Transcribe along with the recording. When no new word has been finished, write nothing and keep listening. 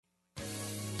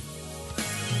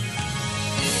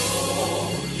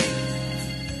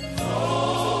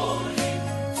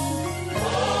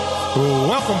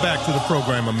Welcome back to the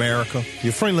program, America.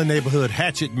 Your friendly neighborhood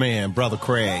hatchet man, Brother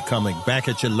Craig, coming back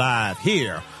at you live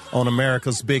here on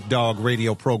America's Big Dog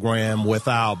radio program with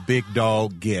our big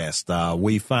dog guest.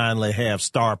 We finally have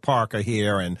Star Parker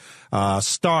here. And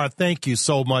Star, thank you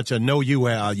so much. I know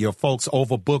your folks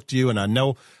overbooked you, and I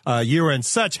know you're in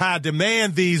such high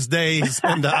demand these days.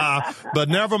 And but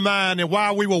never mind. And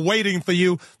while we were waiting for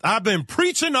you, I've been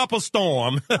preaching up a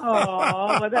storm.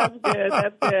 Oh, well, that's good.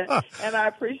 That's good. And I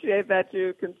appreciate that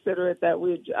you consider it that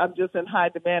I'm just in high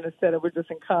demand instead of we're just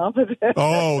incompetent.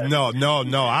 Oh,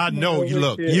 no. I know.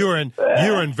 Look, you're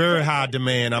in very high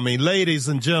demand. I mean, ladies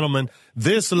and gentlemen,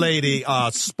 this lady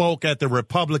spoke at the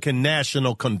Republican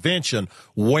National Convention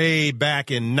way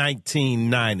back in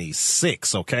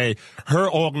 1996, okay? Her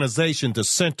organization, the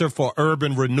Center for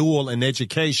Urban Renewal and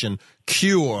Education,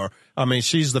 CURE, I mean,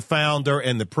 she's the founder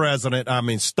and the president. I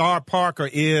mean, Star Parker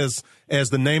is,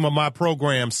 as the name of my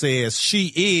program says,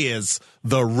 she is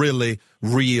the really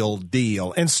real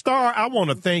deal. And Star, I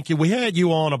want to thank you. We had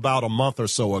you on about a month or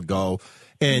so ago,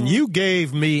 and you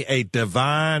gave me a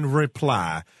divine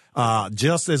reply,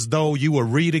 just as though you were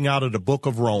reading out of the book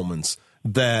of Romans,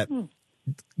 that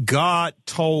God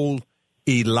told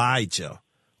Elijah,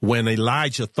 when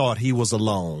Elijah thought he was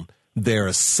alone, there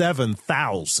are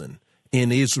 7,000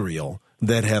 in Israel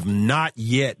that have not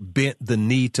yet bent the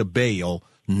knee to Baal,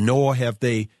 nor have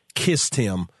they kissed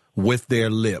him with their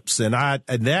lips. And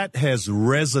that has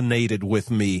resonated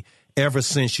with me ever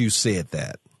since you said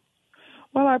that.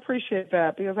 Well, I appreciate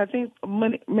that, because I think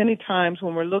many times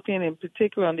when we're looking in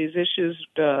particular on these issues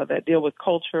that deal with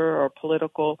culture or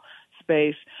political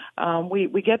space,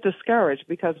 we get discouraged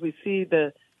because we see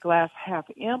the glass half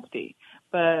empty.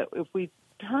 But if we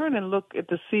turn and look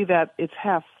to see that it's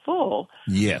half full,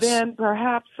 yes, then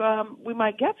perhaps we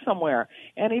might get somewhere.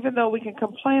 And even though we can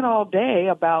complain all day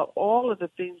about all of the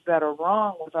things that are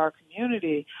wrong with our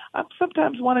community, I'm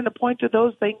sometimes wanting to point to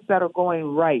those things that are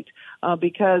going right,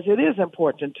 because it is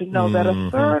important to know that a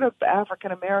third of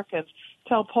African Americans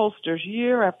tell pollsters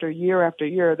year after year after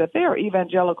year that they are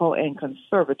evangelical and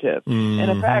conservative. And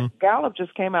in fact, Gallup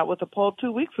just came out with a poll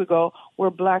 2 weeks ago where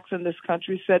blacks in this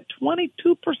country said 22%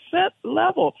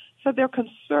 level said they're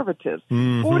conservatives.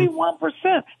 41%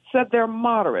 said they're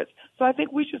moderates. So I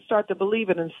think we should start to believe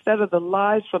it instead of the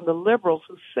lies from the liberals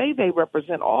who say they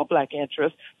represent all black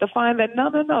interests, to find that no,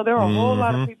 there are a whole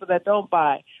lot of people that don't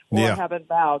buy or haven't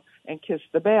bowed and kissed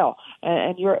the Baal.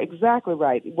 And you're exactly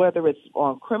right, whether it's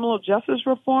on criminal justice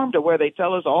reform to where they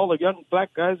tell us all the young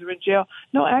black guys are in jail.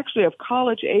 No, actually, of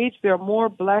college age, there are more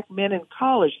black men in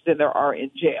college than there are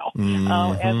in jail.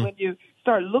 And when you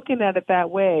start looking at it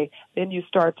that way, then you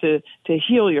start to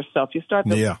heal yourself. You start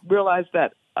to realize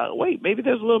that, wait, maybe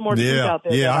there's a little more truth out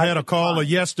there. Yeah, I had a caller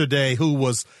yesterday who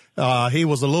was, he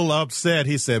was a little upset.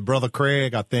 He said, Brother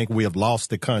Craig, I think we have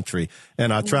lost the country.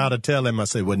 And I tried to tell him, I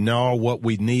said, well, no, what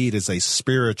we need is a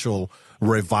spiritual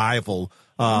revival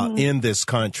in this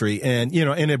country. And,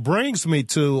 and it brings me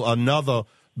to another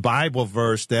Bible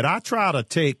verse that I try to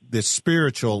take the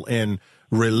spiritual and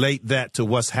relate that to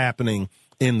what's happening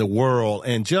in the world.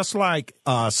 And just like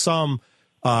some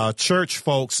church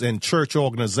folks and church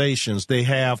organizations, they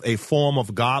have a form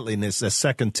of godliness, as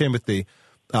 2 Timothy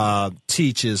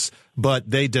teaches, but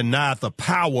they deny the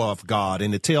power of God.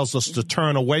 And it tells us to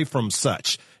turn away from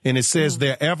such. And it says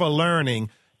they're ever learning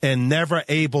and never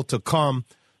able to come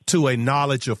to a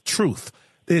knowledge of truth.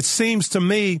 It seems to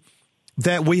me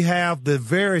that we have the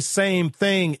very same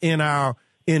thing in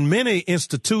many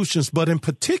institutions, but in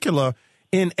particular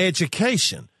in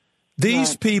education.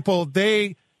 These people,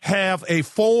 they have a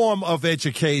form of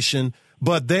education,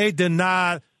 but they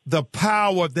deny the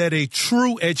power that a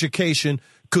true education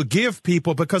could give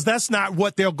people, because that's not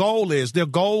what their goal is. Their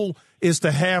goal is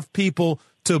to have people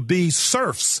to be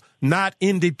serfs, not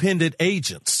independent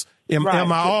agents. Am I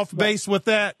off base with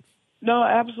that? No,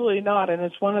 absolutely not. And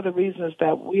it's one of the reasons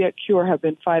that we at CURE have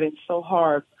been fighting so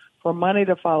hard for money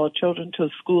to follow children to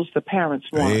schools the parents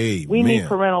want. Amen. We need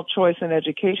parental choice in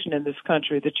education in this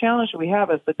country. The challenge we have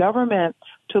is the government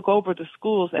took over the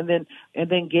schools and then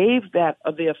gave that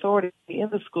of the authority in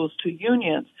the schools to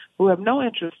unions who have no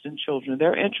interest in children.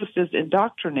 Their interest is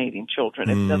indoctrinating children,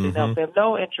 if nothing else. They have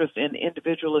no interest in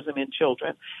individualism in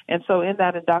children. And so in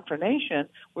that indoctrination,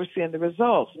 we're seeing the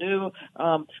results. New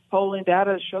polling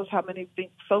data shows how many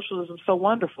think socialism is so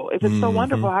wonderful. If it's so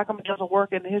wonderful, how come it doesn't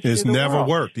work in the history of the world? It's never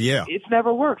worked, It's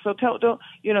never worked. So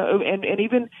and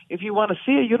even if you want to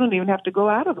see it, you don't even have to go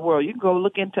out of the world. You can go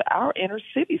look into our inner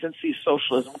cities and see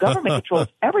socialism socialism. Government controls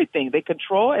everything. They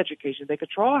control education. They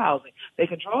control housing. They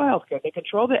control healthcare. They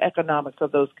control the economics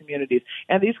of those communities.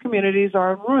 And these communities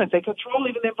are in ruins. They control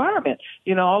even the environment.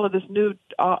 You know, all of this new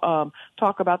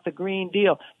talk about the Green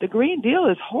Deal. The Green Deal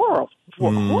is horror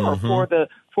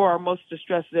for our most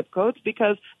distressed zip codes,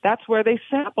 because that's where they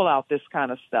sample out this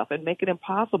kind of stuff and make it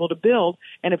impossible to build.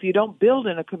 And if you don't build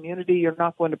in a community, you're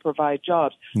not going to provide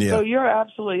jobs. Yeah. So you're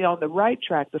absolutely on the right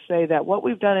track to say that what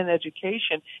we've done in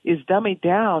education is dummy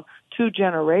down 2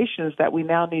 generations that we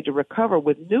now need to recover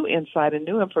with new insight and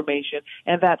new information.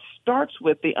 And that starts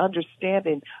with the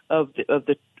understanding of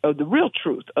the real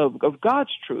truth, of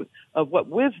God's truth, of what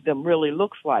wisdom really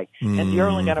looks like. And you're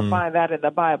only going to find that in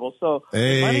the Bible. So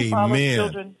money follows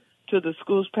children to the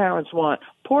schools parents want.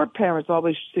 Poor parents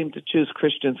always seem to choose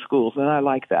Christian schools, and I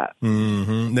like that.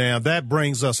 Now, that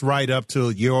brings us right up to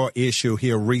your issue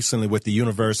here recently with the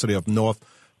University of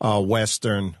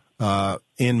Northwestern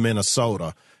in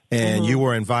Minnesota. And you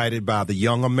were invited by the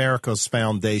Young America's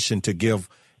Foundation to give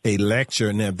a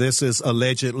lecture. Now, this is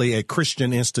allegedly a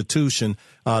Christian institution.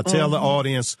 Tell the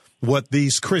audience what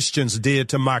these Christians did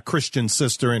to my Christian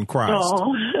sister in Christ.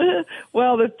 Oh.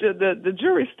 Well, the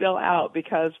jury's still out,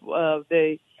 because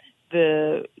the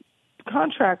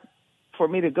contract for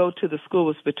me to go to the school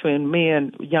was between me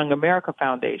and Young America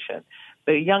Foundation.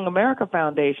 The Young America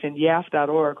Foundation,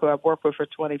 YAF.org, who I've worked with for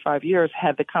 25 years,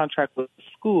 had the contract with the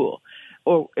school,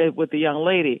 or with the young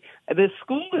lady. The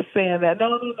school is saying that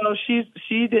no,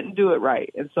 she didn't do it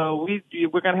right, and so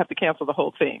we're going to have to cancel the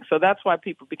whole thing. So that's why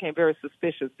people became very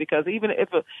suspicious, because even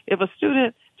if a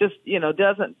student just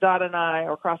doesn't dot an I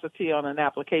or cross a T on an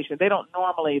application, they don't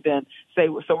normally then say,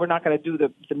 so we're not going to do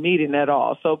the meeting at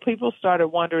all. So people started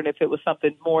wondering if it was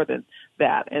something more than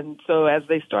that, and so as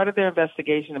they started their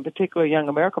investigation, in particular Young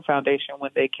America Foundation,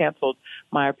 when they canceled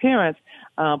my appearance,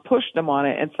 pushed them on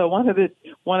it. And so one of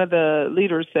the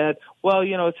leaders said, well,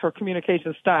 it's her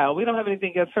communication style. We don't have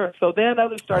anything against her. So then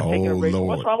others started taking a break.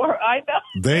 What's wrong with her? I know.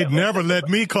 They'd never let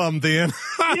me come then.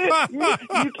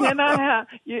 you cannot have,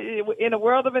 in a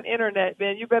world of an internet,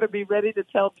 man, you better be ready to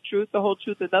tell the truth, the whole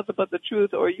truth, and nothing but the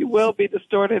truth, or you will be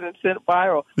distorted and sent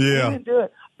viral. Yeah. We didn't do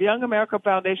it. The Young America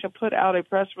Foundation put out a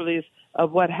press release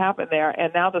of what happened there,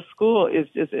 and now the school is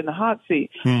just in the hot seat.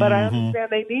 But I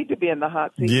understand they need to be in the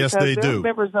hot seat. Yes, because they they're do.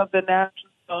 members of the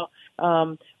National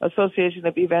Association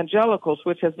of Evangelicals,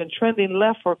 which has been trending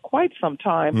left for quite some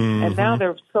time, and now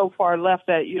they're so far left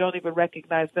that you don't even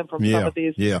recognize them from some of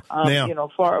these, these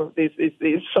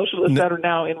socialists that are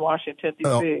now in Washington,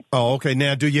 D.C. Okay.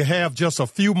 Now, do you have just a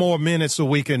few more minutes so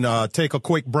we can take a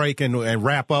quick break and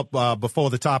wrap up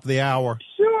before the top of the hour?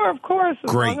 Sure, of course.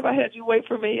 As Great. long as I had you wait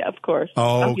for me, of course.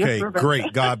 Okay,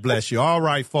 great. God bless you. All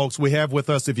right, folks, we have with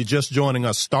us, if you're just joining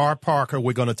us, Star Parker.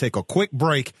 We're going to take a quick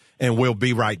break, and we'll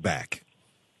be right back.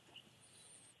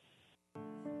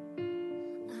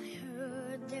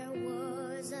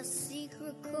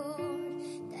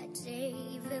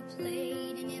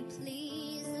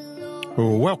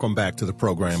 Well, welcome back to the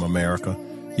program, America.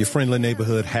 Your friendly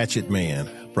neighborhood hatchet man,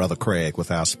 Brother Craig,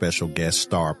 with our special guest,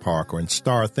 Star Parker. And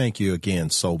Star, thank you again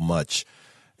so much.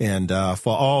 And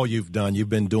for all you've done, you've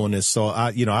been doing this. So,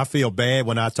 I feel bad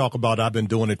when I talk about I've been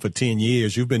doing it for 10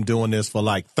 years. You've been doing this for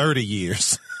like 30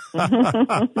 years.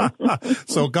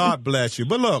 So God bless you.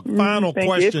 But look, final Thank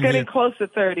question. You. It's getting close to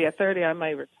 30. At 30, I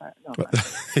might retire.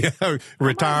 No,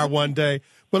 retire one day.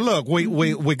 But look,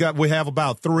 we have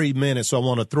about 3 minutes, so I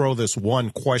want to throw this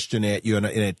one question at you, and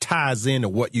it ties into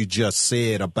what you just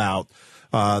said about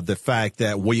the fact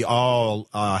that we all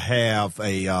have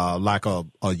a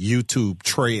YouTube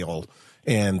trail,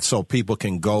 and so people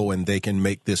can go and they can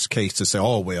make this case to say,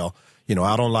 oh well,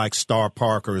 I don't like Star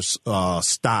Parker's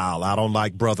style. I don't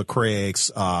like Brother Craig's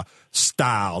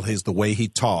style, the way he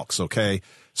talks. Okay,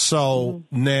 so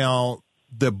now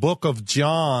the book of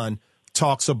John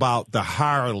talks about the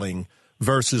hireling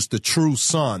versus the true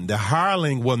son. The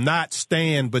hireling will not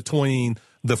stand between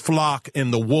the flock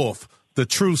and the wolf. The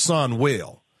true son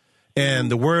will. And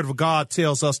the word of God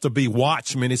tells us to be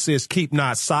watchmen. It says, keep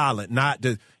not silent, not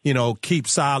to, keep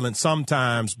silent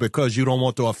sometimes because you don't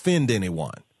want to offend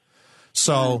anyone.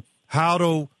 So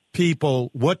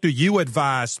what do you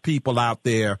advise people out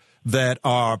there that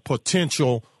are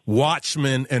potential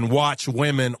watchmen and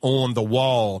watchwomen on the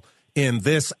wall in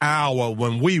this hour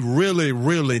when we really,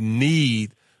 really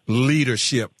need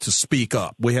leadership to speak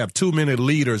up? We have too many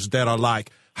leaders that are like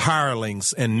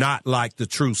hirelings and not like the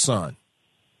true son.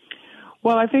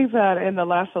 Well, I think that in the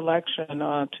last election,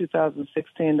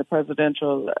 2016, the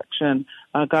presidential election,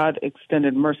 God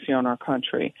extended mercy on our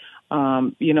country.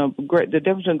 The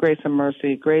difference between grace and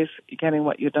mercy: grace getting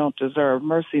what you don't deserve,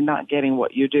 mercy not getting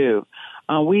what you do.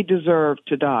 We deserve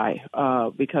to die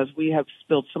because we have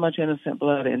spilled so much innocent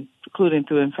blood, including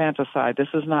through infanticide. This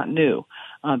is not new.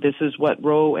 This is what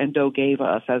Roe and Doe gave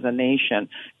us as a nation.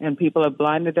 And people have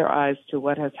blinded their eyes to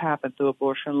what has happened through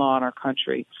abortion law in our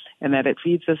country, and that it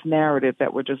feeds this narrative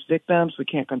that we're just victims, we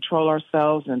can't control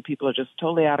ourselves, and people are just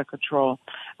totally out of control.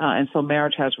 And so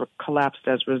marriage has collapsed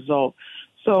as a result.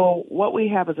 So what we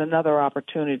have is another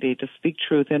opportunity to speak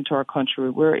truth into our country.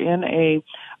 We're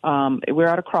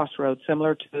at a crossroads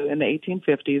similar to in the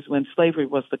 1850s when slavery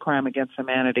was the crime against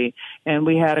humanity. And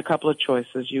we had a couple of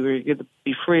choices. You were going to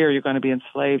be free or you're going to be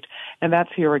enslaved. And that's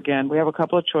here again. We have a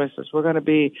couple of choices. We're going to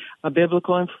be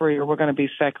biblical and free, or we're going to be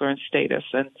secular and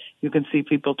statist. And you can see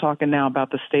people talking now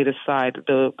about the statist side,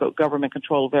 the government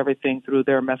control of everything through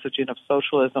their messaging of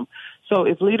socialism. So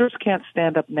if leaders can't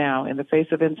stand up now in the face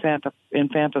of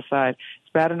infanticide,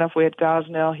 it's bad enough we had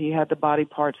Gosnell. He had the body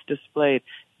parts displayed.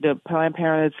 The Planned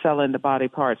Parenthood selling the body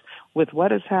parts. With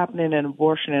what is happening in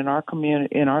abortion in our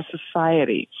community, in our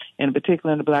society, and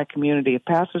particularly in the black community, if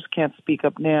pastors can't speak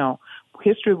up now,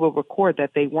 history will record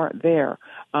that they weren't there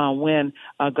when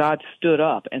God stood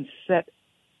up and set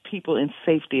people in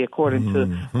safety according to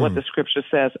what the scripture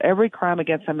says. Every crime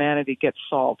against humanity gets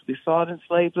solved. We saw it in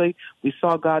slavery. We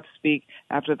saw God speak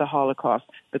after the Holocaust.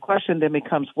 The question then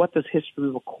becomes, what does history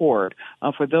record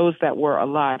for those that were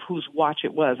alive, whose watch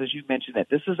it was, as you mentioned it.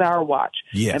 This is our watch,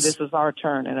 yes, and this is our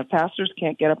turn. And if pastors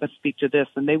can't get up and speak to this,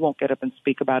 then they won't get up and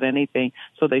speak about anything,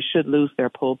 so they should lose their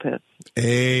pulpits.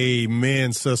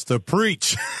 Amen, sister.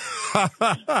 Preach.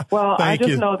 Well, I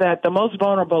just know that the most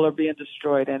vulnerable are being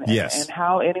destroyed, and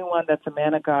how anyone that's a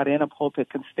man of God in a pulpit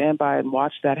can stand by and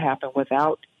watch that happen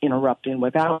without interrupting,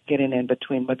 without getting in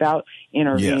between, without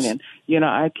intervening. Yes. You know,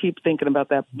 I keep thinking about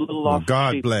that little lost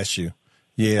God sheep. Bless you.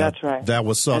 Yeah, that's right. That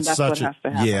was such what has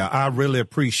to happen. Yeah, I really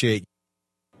appreciate.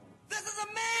 This is